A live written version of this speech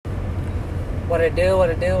What it do, what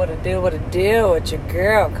it do, what it do, what it do. It's your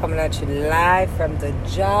girl coming at you live from the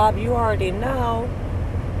job. You already know.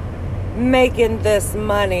 Making this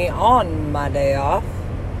money on my day off.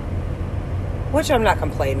 Which I'm not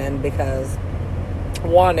complaining because,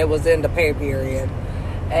 one, it was in the pay period.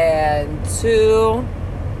 And two,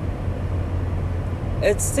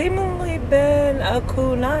 it's seemingly been a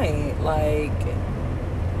cool night. Like,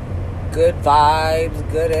 good vibes,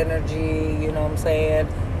 good energy, you know what I'm saying?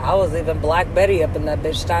 I was even Black Betty up in that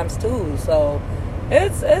bitch times two. So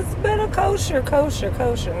it's been a kosher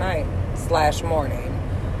night / morning.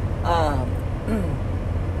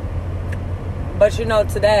 But you know,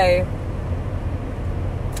 today,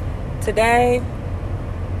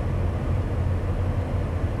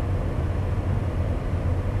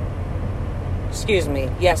 excuse me,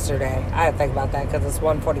 yesterday, I had to think about that because it's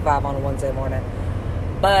 1:45 on a Wednesday morning.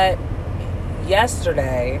 But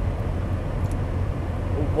yesterday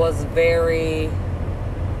was very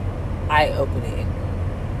eye-opening.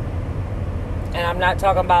 And I'm not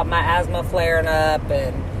talking about my asthma flaring up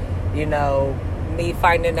and, you know, me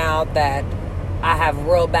finding out that I have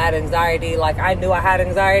real bad anxiety. Like, I knew I had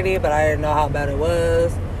anxiety, but I didn't know how bad it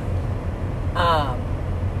was.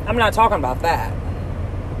 I'm not talking about that.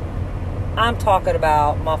 I'm talking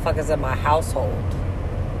about motherfuckers in my household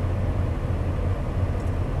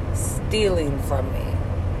stealing from me.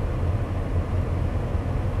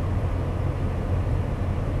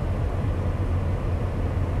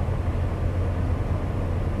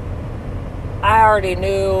 I already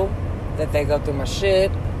knew that they go through my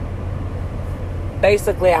shit.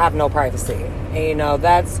 Basically, I have no privacy. And, you know,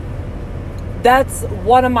 that's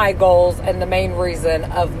one of my goals and the main reason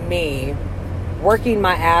of me working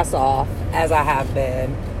my ass off as I have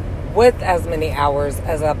been with as many hours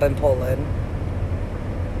as I've been pulling.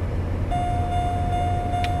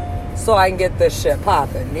 So I can get this shit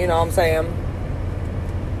popping. You know what I'm saying?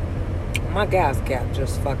 My gas cap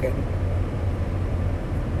just fucking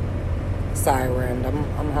siren. I'm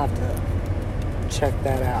gonna have to check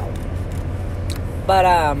that out. But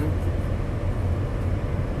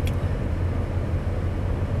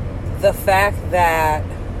the fact that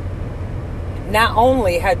not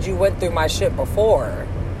only had you went through my shit before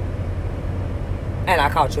and I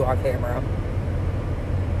caught you on camera,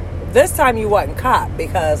 this time you wasn't caught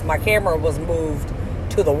because my camera was moved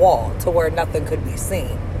to the wall to where nothing could be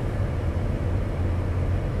seen.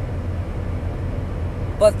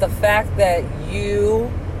 But the fact that you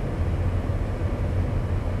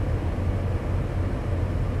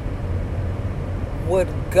would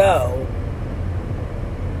go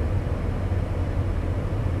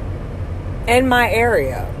in my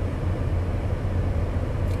area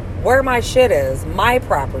where my shit is, my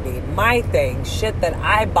property, my thing, shit that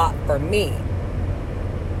I bought for me,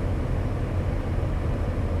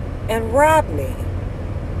 and rob me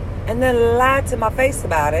and then lie to my face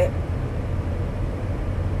about it.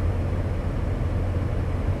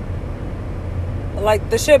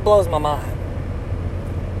 Like, the shit blows my mind.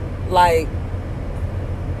 Like,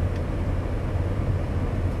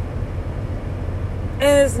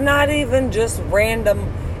 and it's not even just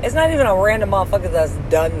random. It's not even a random motherfucker that's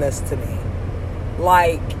done this to me.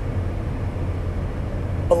 Like,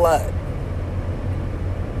 blood.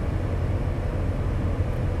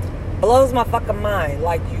 Blows my fucking mind.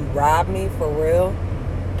 Like, you robbed me for real?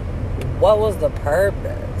 What was the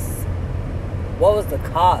purpose? What was the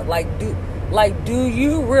cause? Like, do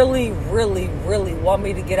you really, really, really want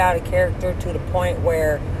me to get out of character to the point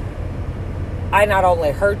where I not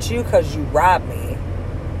only hurt you because you robbed me,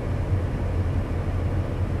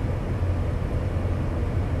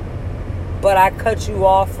 but I cut you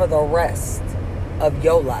off for the rest of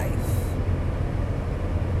your life?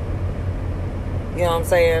 You know what I'm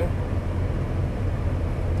saying?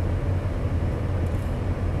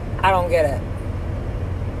 I don't get it.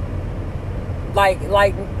 Like,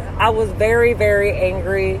 I was very, very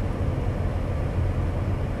angry,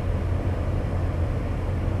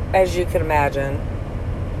 as you can imagine,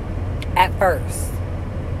 at first.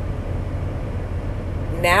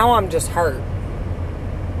 Now I'm just hurt.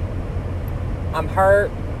 I'm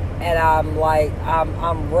hurt, and I'm like,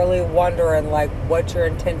 I'm really wondering, like, what your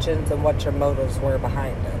intentions and what your motives were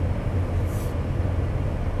behind it.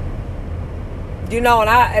 You know,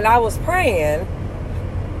 and I was praying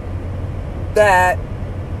that,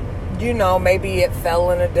 you know, maybe it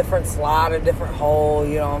fell in a different slot, a different hole,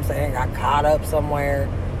 you know what I'm saying, got caught up somewhere.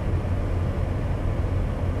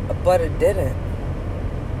 But it didn't.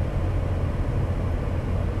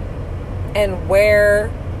 And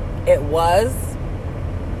where it was,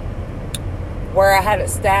 where I had it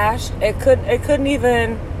stashed, it couldn't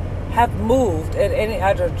even have moved in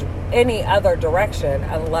any other direction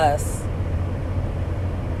unless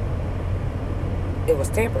it was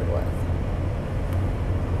tampered with.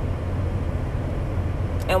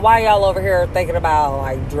 And why y'all over here thinking about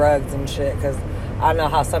like drugs and shit? Because I know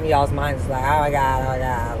how some of y'all's minds is like, oh my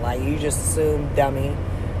god, like you just assume, dummy.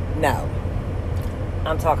 No,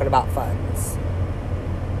 I'm talking about funds.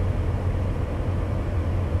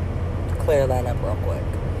 Clear that up real quick.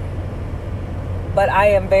 But I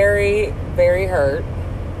am very, very hurt.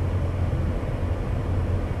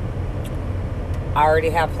 I already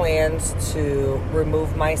have plans to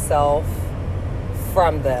remove myself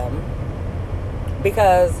from them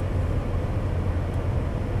because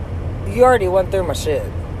you already went through my shit.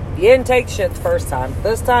 You didn't take shit the first time.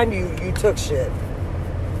 This time you took shit.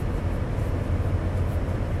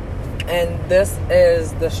 And this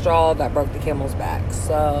is the straw that broke the camel's back.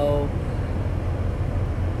 So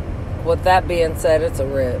with that being said, it's a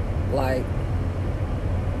rip. Like,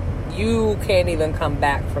 you can't even come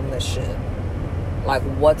back from this shit. Like,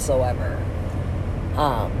 whatsoever.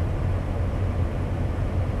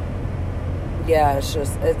 Yeah, it's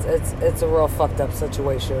just, it's a real fucked up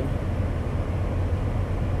situation.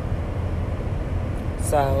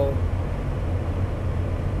 So,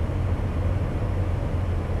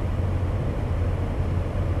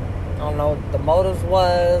 I don't know what the motives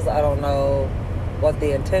was. I don't know what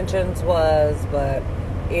the intentions was, but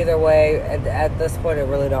either way, at this point, it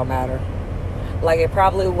really don't matter. Like, it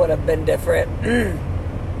probably would have been different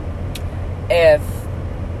if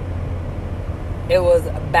it was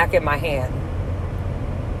back in my hand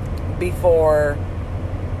before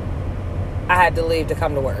I had to leave to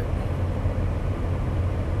come to work.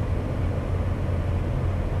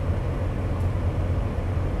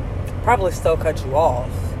 Probably still cut you off.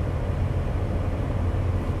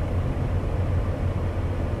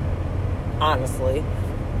 Honestly.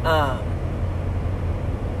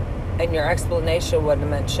 And your explanation wouldn't have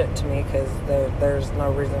meant shit to me because there's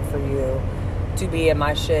no reason for you to be in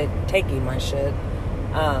my shit, taking my shit.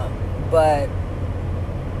 But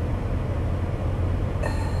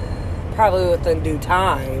probably within due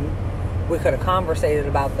time, we could have conversated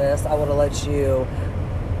about this. I would have let you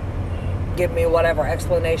give me whatever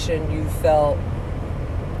explanation you felt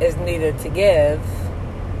is needed to give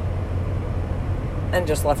and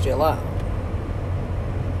just left you alone.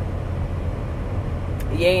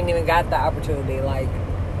 You ain't even got the opportunity. Like,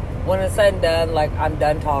 when it's said and done, like, I'm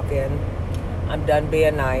done talking. I'm done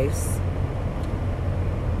being nice.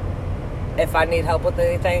 If I need help with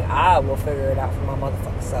anything, I will figure it out for my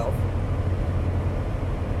motherfucking self.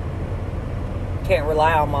 Can't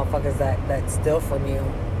rely on motherfuckers that steal from you.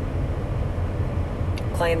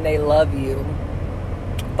 Claim they love you,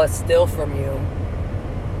 but steal from you.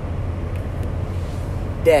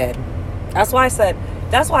 Dead. That's why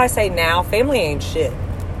I say now, family ain't shit.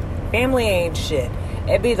 Family ain't shit.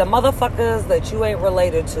 It be the motherfuckers that you ain't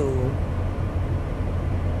related to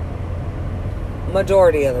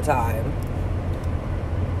majority of the time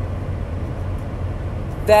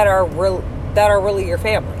that are really your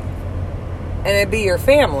family. And it be your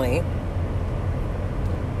family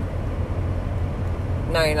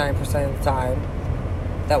 99% of the time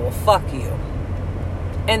that will fuck you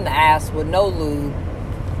in the ass with no lube.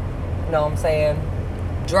 You know what I'm saying?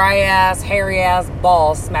 Dry ass, hairy ass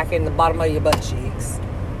balls smacking the bottom of your butt cheeks.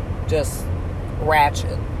 Just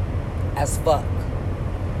ratchet as fuck.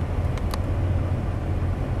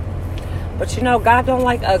 But you know, God don't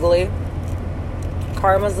like ugly.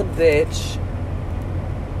 Karma's a bitch.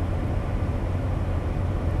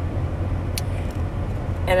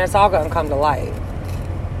 And it's all gonna come to light.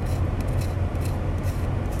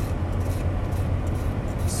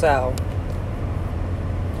 So,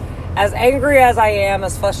 as angry as I am,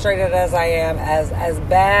 as frustrated as I am, as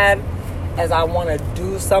bad as I want to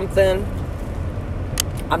do something,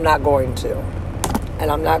 I'm not going to. And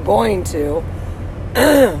I'm not going to,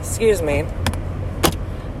 excuse me,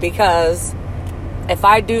 because if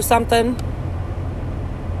I do something,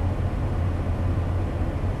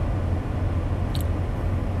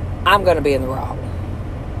 I'm going to be in the wrong.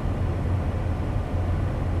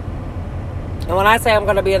 And when I say I'm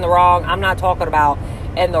going to be in the wrong, I'm not talking about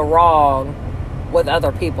in the wrong with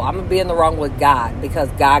other people. I'm going to be in the wrong with God because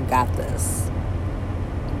God got this.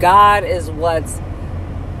 God is what's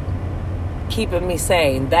keeping me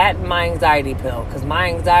sane. That and my anxiety pill. Because my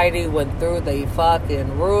anxiety went through the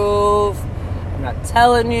fucking roof. I'm not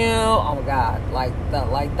telling you. Oh my God.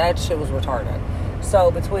 Like that shit was retarded.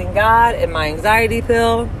 So between God and my anxiety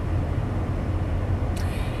pill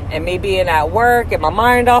and me being at work and my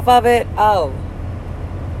mind off of it,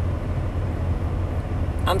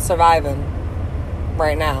 I'm surviving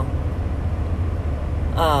right now.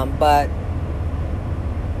 But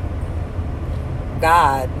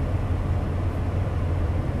God,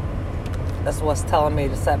 that's what's telling me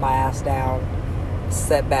to set my ass down,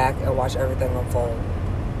 sit back, and watch everything unfold.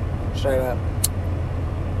 Straight up.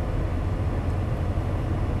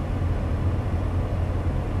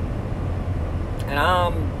 And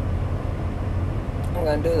I'm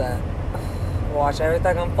gonna do that. Watch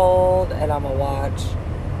everything unfold, and I'm gonna watch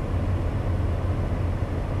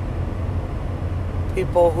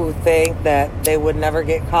people who think that they would never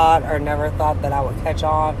get caught or never thought that I would catch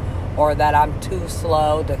on or that I'm too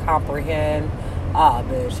slow to comprehend. Ah,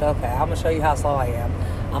 bitch, okay, I'm gonna show you how slow I am.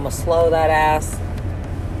 I'm gonna slow that ass.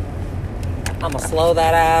 I'm gonna slow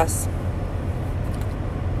that ass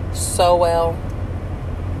so well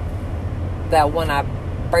that when I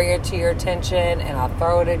bring it to your attention and I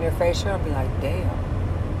throw it in your face, you're gonna be like, damn.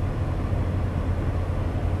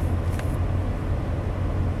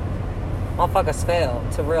 Motherfuckers fail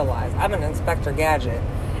to realize I'm an Inspector Gadget.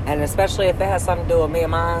 And especially if it has something to do with me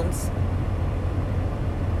and mines,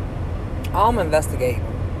 I'm investigating.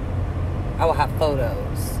 I will have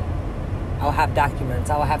photos. I will have documents.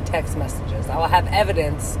 I will have text messages. I will have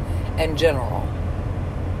evidence in general.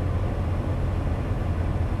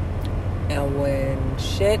 And when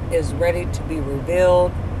shit is ready to be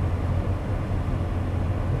revealed,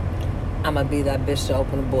 I'm going to be that bitch to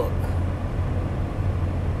open the book.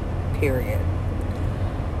 Period.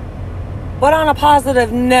 But on a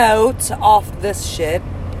positive note, off this shit,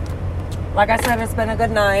 like I said, it's been a good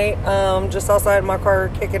night. Just outside my car,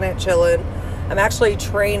 kicking it, chilling. I'm actually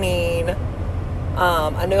training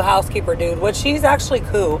a new housekeeper dude, which she's actually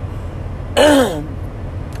cool.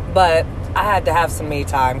 But I had to have some me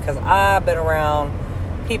time because I've been around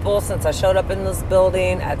people since I showed up in this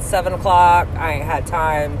building at 7 o'clock. I ain't had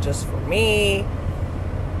time just for me.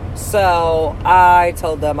 So I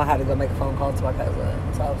told them I had to go make a phone call to my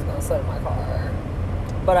cousin. So I was going to sit in my car.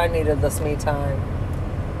 But I needed this me time.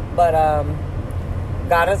 But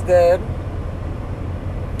God is good.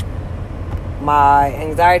 My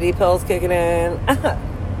anxiety pill's kicking in.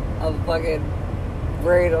 I'm fucking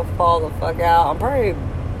ready to fall the fuck out. I'm probably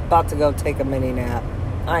about to go take a mini nap.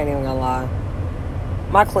 I ain't even gonna lie.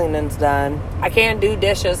 My cleaning's done. I can't do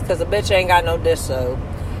dishes because the bitch ain't got no dish soap.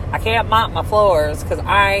 I can't mop my floors because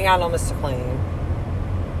I ain't got no Mr. Clean.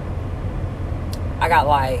 I got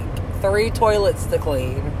like 3 toilets to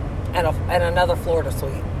clean and another floor to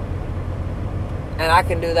sweep. And I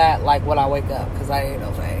can do that like when I wake up because I ain't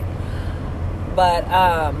no fake. But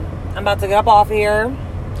I'm about to get up off here.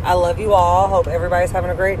 I love you all. Hope everybody's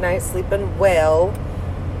having a great night, sleeping well.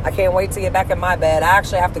 I can't wait to get back in my bed. I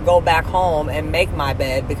actually have to go back home and make my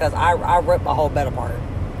bed because I ripped my whole bed apart.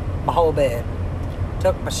 My whole bed.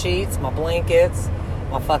 Took my sheets, my blankets,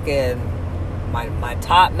 my fucking, my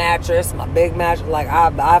top mattress, my big mattress. Like,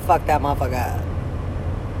 I fucked that motherfucker up.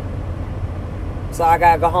 So I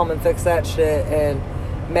gotta go home and fix that shit and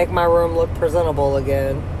make my room look presentable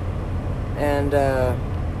again. And,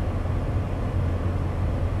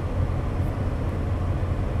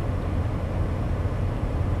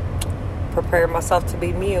 prepare myself to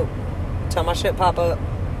be mute till my shit pop up.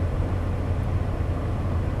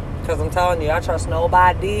 Because I'm telling you, I trust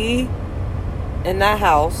nobody in that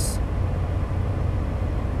house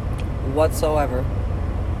whatsoever.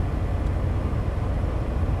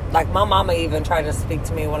 Like, my mama even tried to speak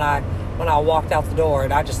to me when I walked out the door,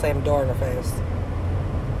 and I just slammed the door in her face.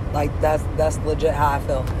 Like, that's legit how I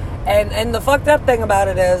feel. And the fucked up thing about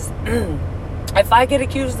it is, if I get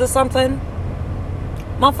accused of something,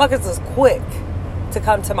 motherfuckers is quick to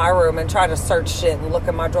come to my room and try to search shit and look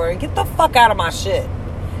in my drawer and get the fuck out of my shit.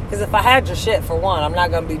 Because if I had your shit, for one, I'm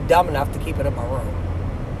not going to be dumb enough to keep it in my room.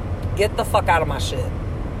 Get the fuck out of my shit.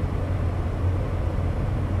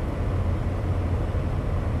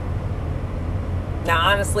 Now,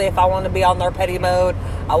 honestly, if I wanted to be on their petty mode,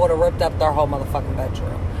 I would have ripped up their whole motherfucking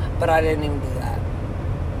bedroom. But I didn't even do that.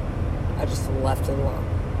 I just left it alone.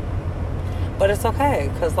 But it's okay,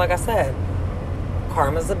 because like I said,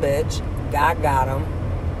 karma's a bitch. God got him.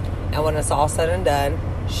 And when it's all said and done,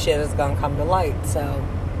 shit is going to come to light. So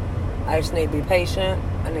I just need to be patient.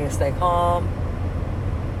 I need to stay calm.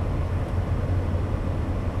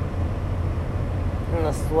 And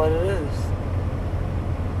that's what it is.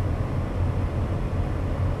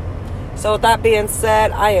 So with that being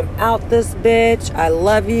said, I am out this bitch. I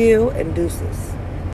love you and deuces.